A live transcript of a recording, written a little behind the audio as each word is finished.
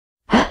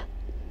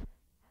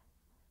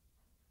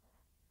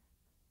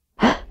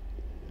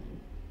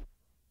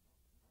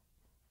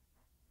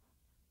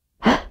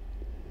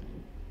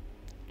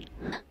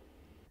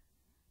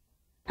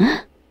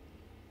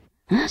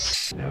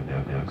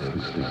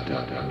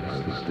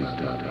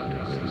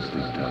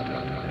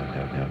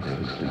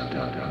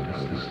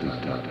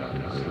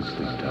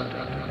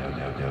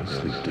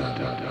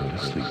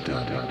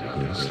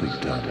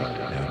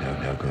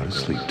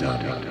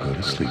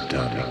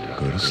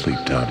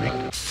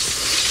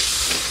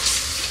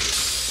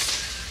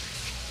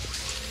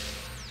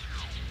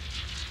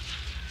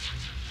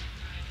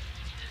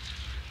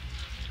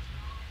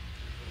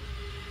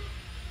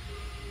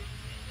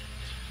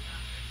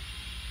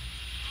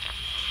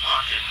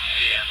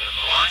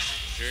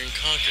You're in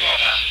Concord. All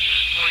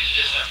passengers, please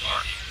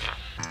disembark.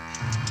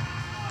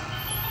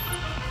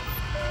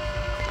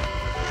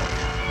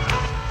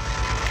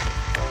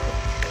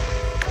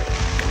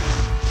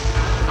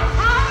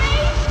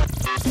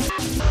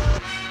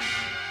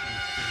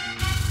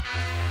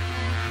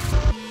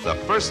 The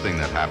first thing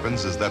that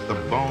happens is that the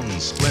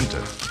bones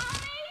splinter.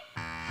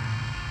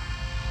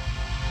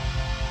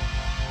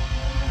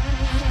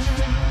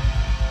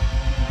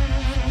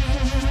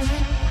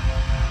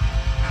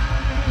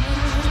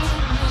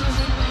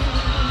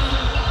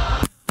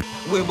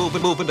 We're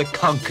moving to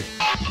Concord.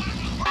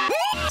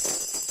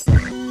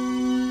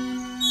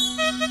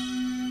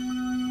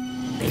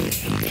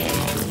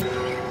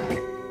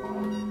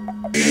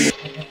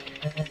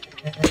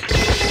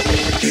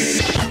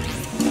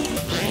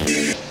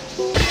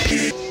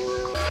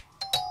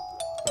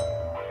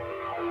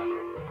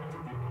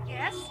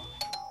 Yes?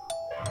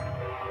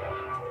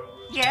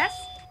 Yes?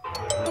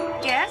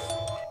 Yes?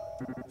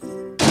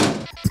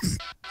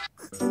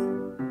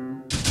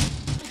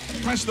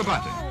 Press the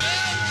button.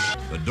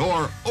 The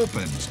door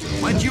opens to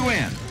let you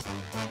in. Concord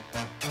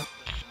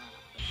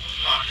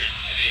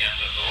to the end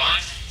of the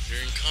line.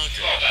 You're in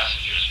Concord. All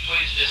passengers,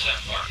 please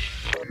disembark.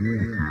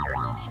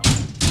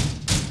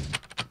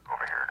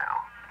 Over here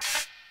now.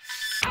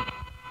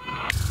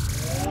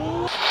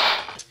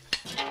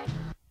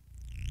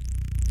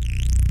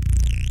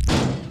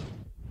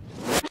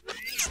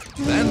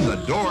 Then the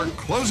door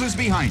closes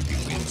behind you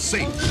in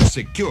safe,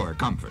 secure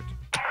comfort.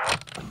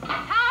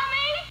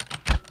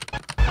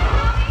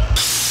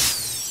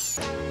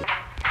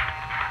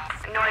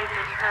 Noise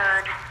is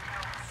heard.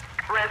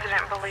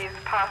 Resident believes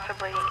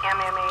possibly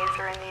MMAs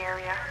are in the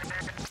area.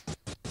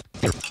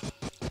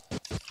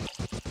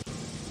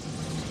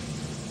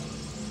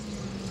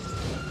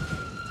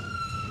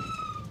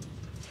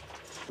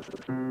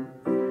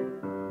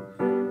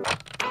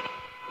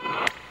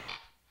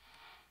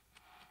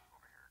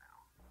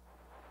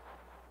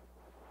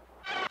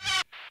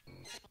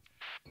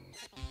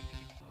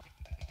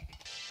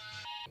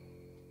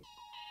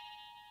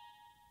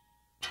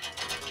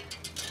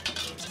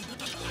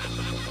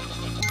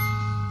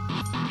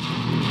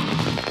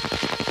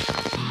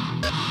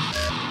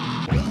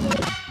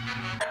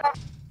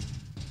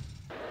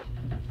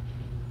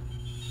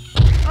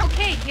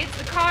 Okay, kids,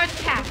 the car's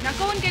packed. Now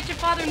go and get your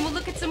father and we'll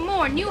look at some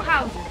more new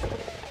houses.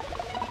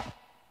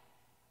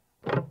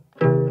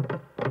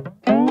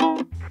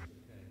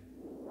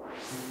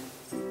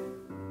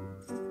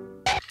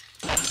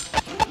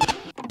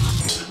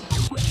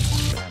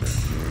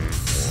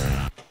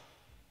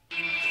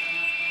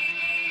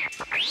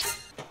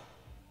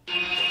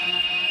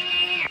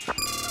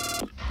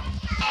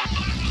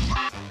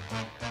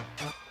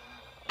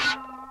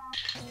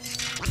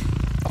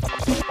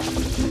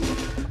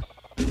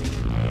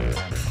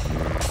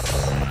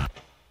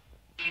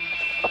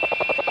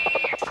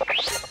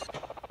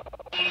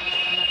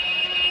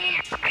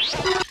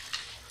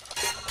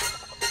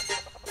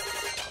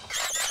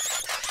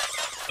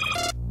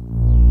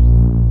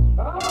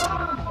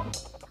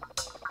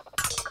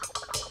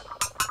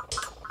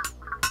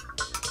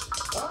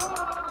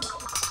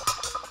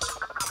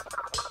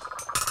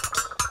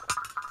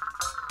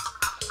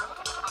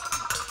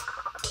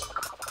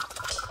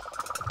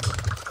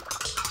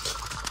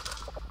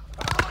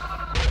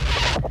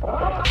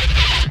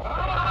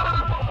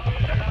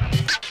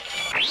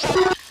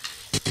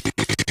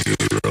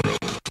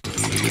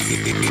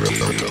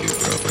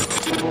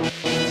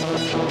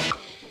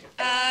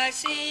 I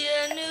see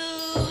a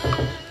new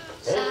house,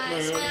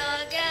 I smell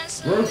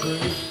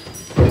gasoline.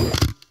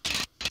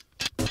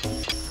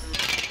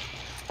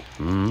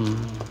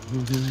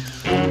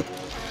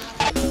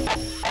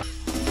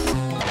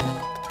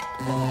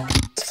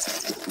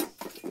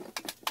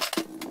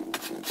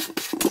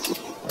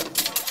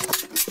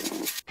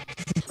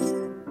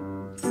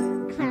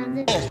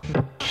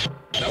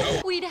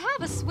 We'd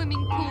have a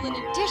swimming pool and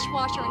a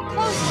dishwasher and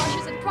clothes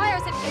washers and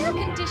dryers and air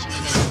conditioning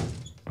and...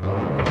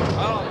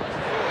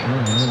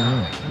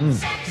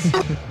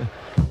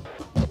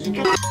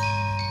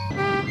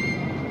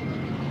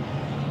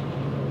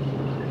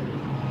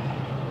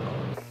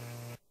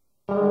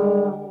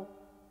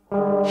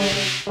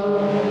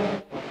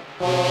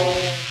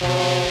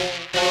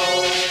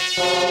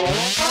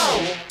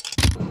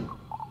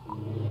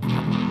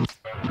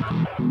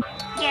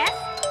 Yes?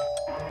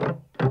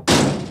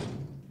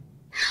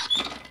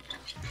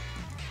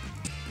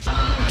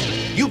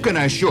 You can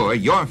assure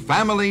your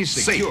family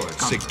secure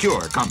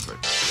comfort.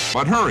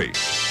 But hurry,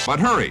 but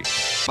hurry,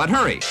 but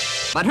hurry,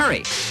 but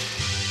hurry.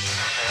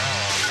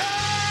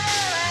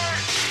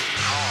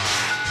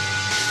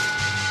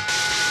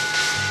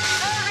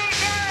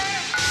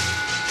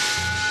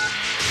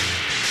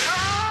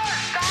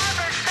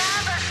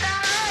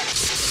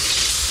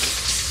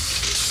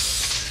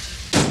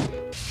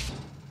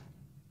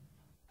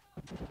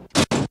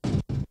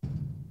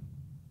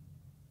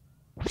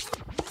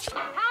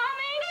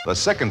 The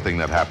second thing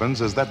that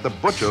happens is that the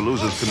butcher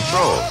loses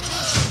control.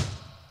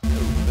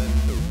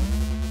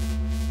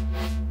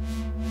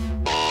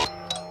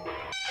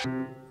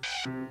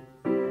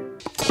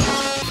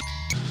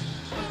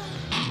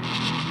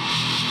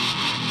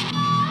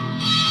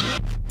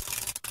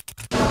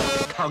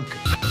 Conquer.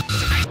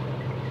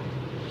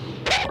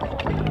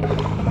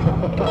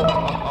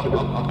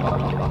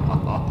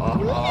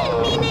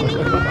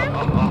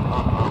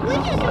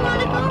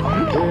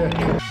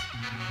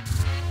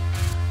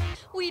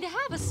 We'd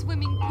have a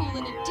swimming pool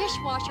and a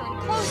dishwasher and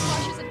clothes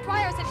washers and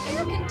dryers and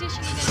air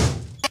conditioning and...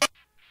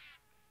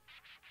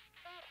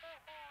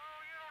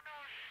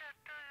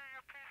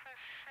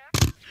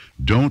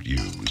 Don't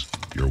use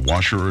your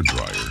washer or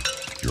dryer,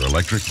 your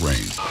electric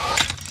range,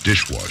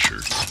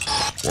 dishwasher,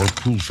 or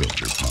pool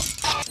filter pump.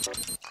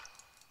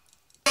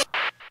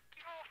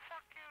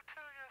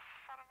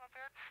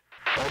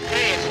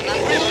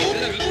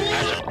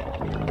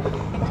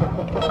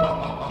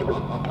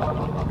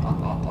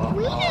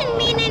 We didn't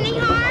mean any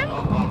harm.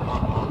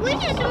 We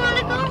just want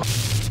to go.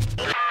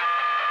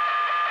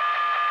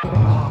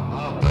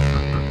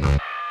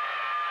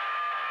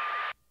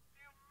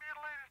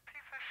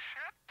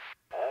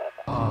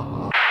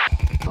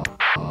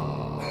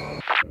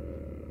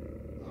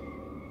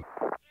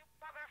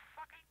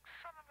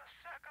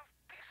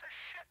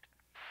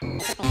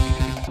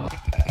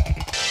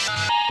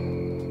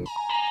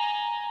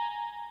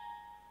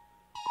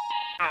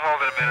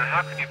 Hold it a minute.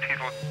 How can you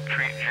people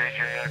treat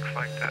JJX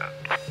like that?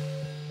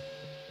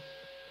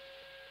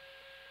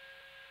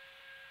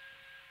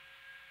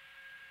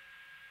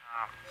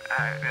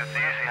 It's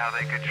easy how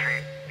they could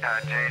treat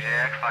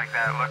JJX like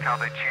that. Look how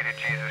they cheated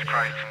Jesus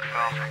Christ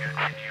himself.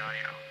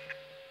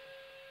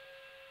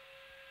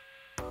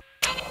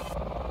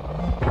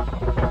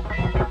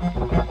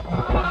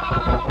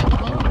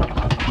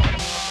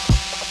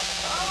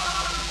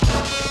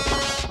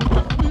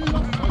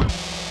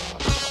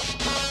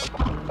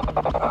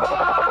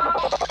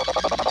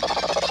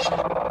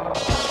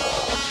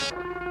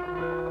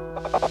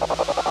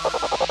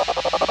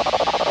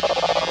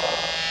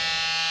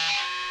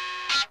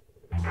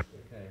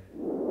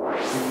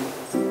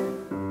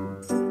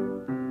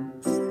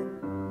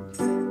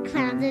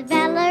 Clowns and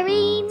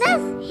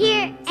ballerinas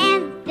here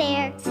and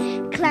there.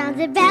 Clowns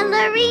and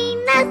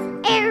ballerinas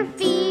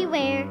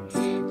everywhere.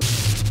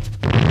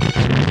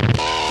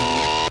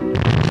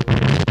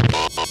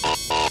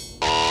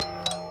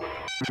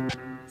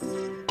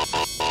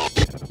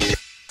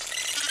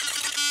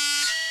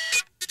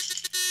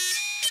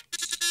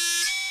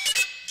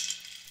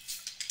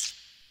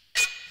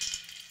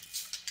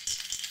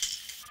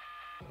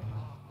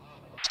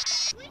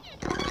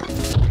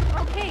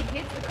 Okay,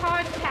 kids, the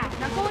car's packed.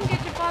 Now go and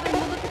get your father and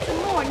we'll look at some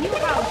more new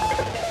houses.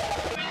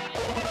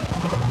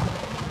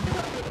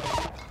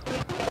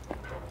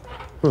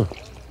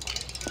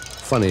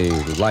 Funny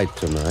light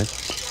tonight.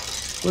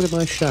 Look at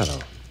my shadow.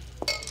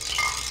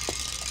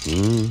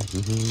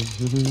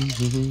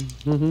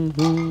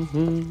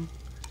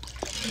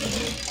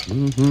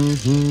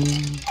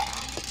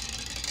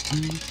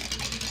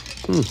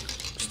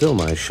 Still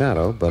my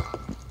shadow, but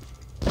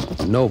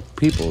no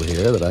people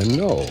here that I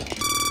know.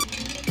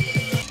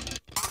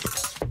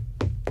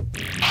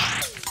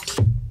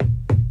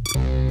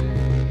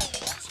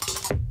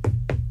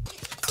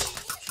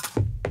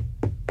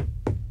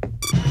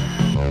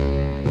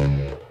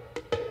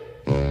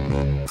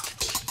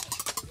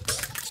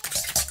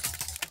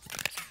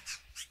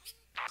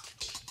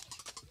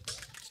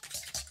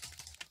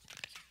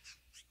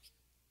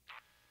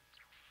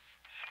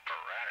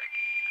 Sporadic.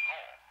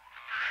 Oh.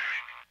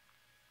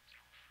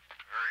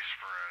 Very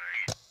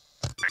sporadic.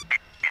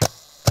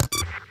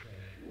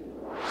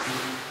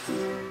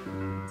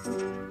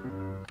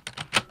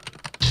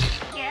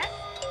 Yes?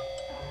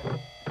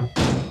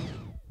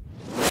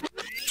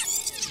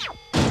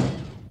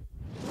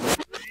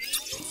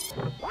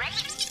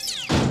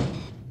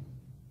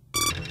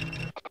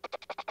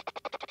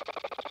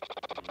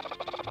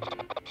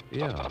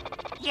 Yeah.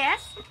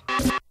 Yes?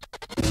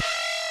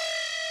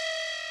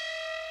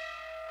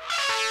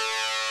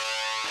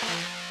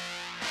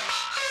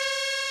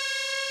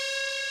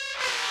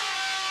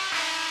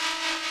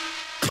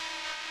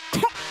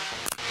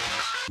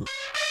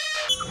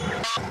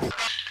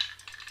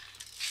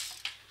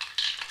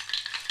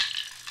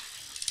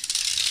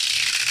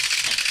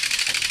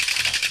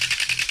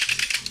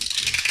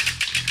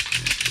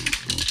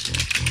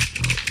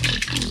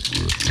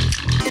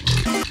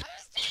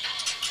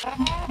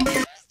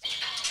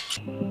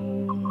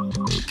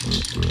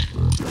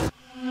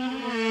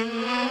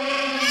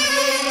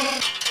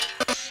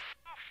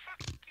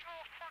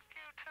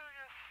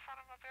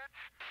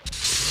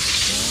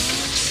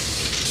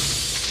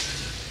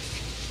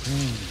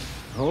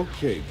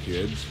 Okay,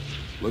 kids.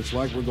 Looks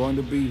like we're going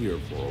to be here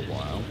for a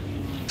while.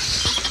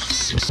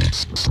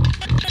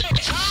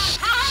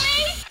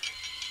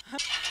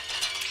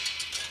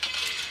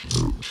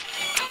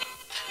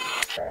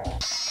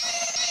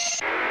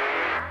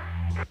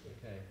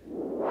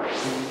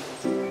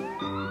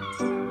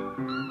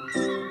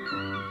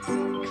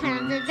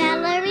 Clowns and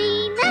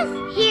ballerinas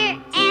here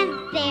and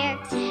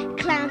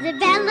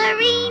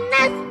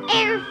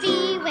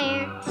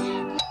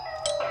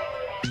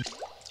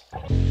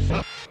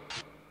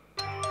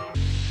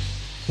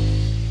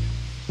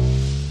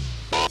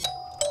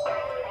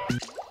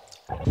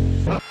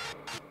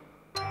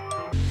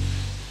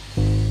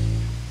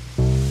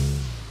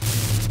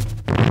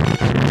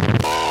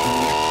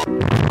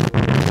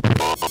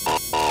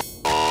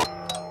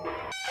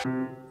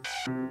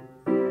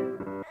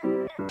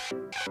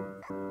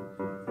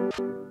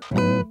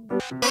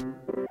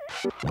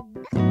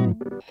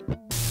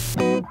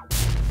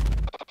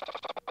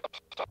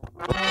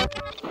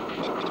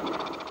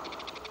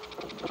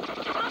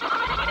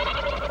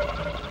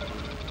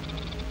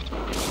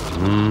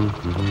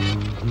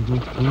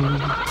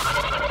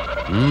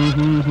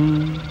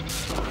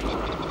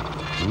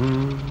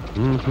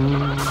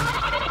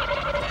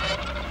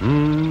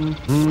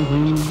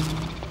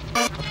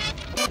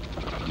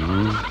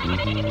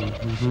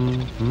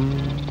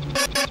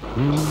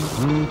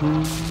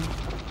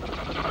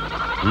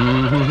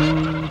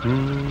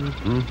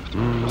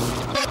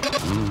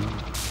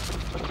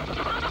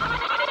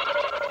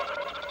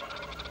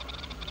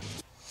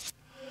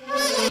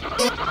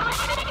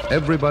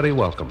Everybody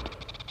welcome.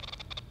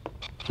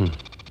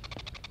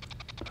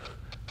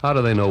 How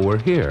do they know we're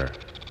here?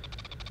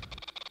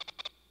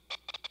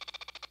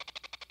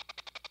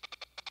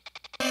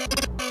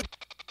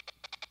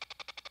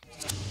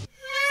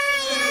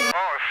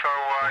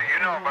 You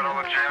know about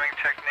all the jamming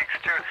techniques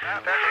too.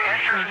 That's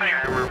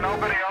interesting.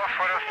 Nobody else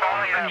would have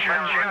thought that you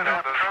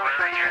know those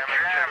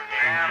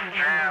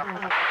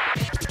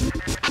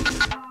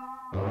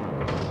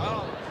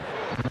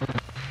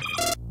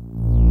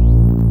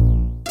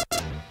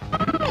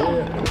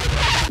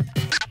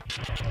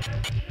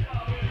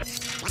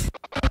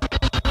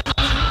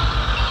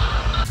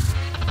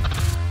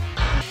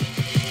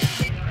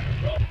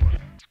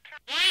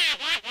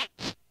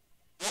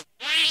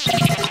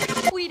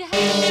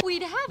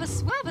We'd have a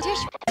dish,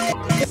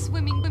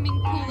 swimming pool,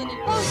 and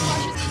clothes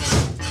washers.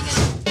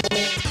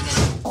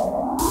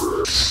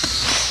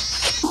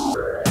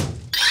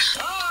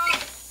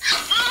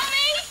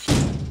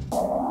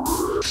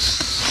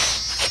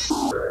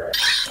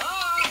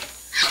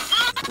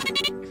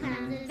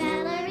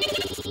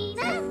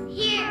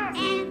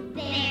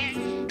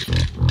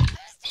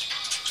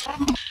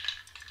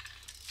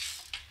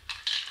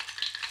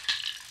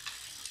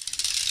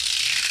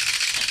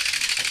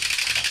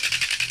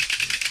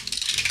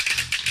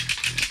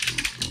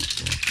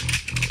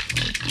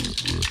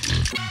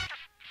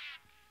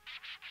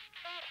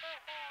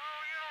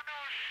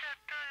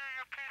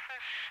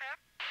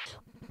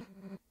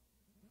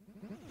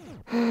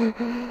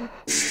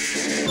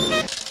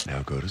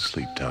 Now go to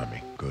sleep,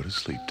 Tommy. Go to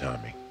sleep,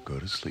 Tommy. Go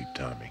to sleep,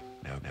 Tommy.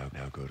 Now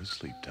go to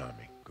sleep,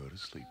 Tommy. Go to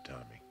sleep,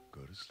 Tommy.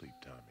 Go to sleep,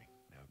 Tommy.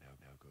 Now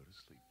go to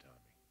sleep,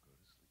 Tommy.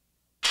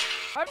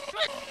 Go to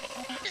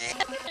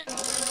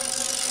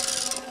sleep.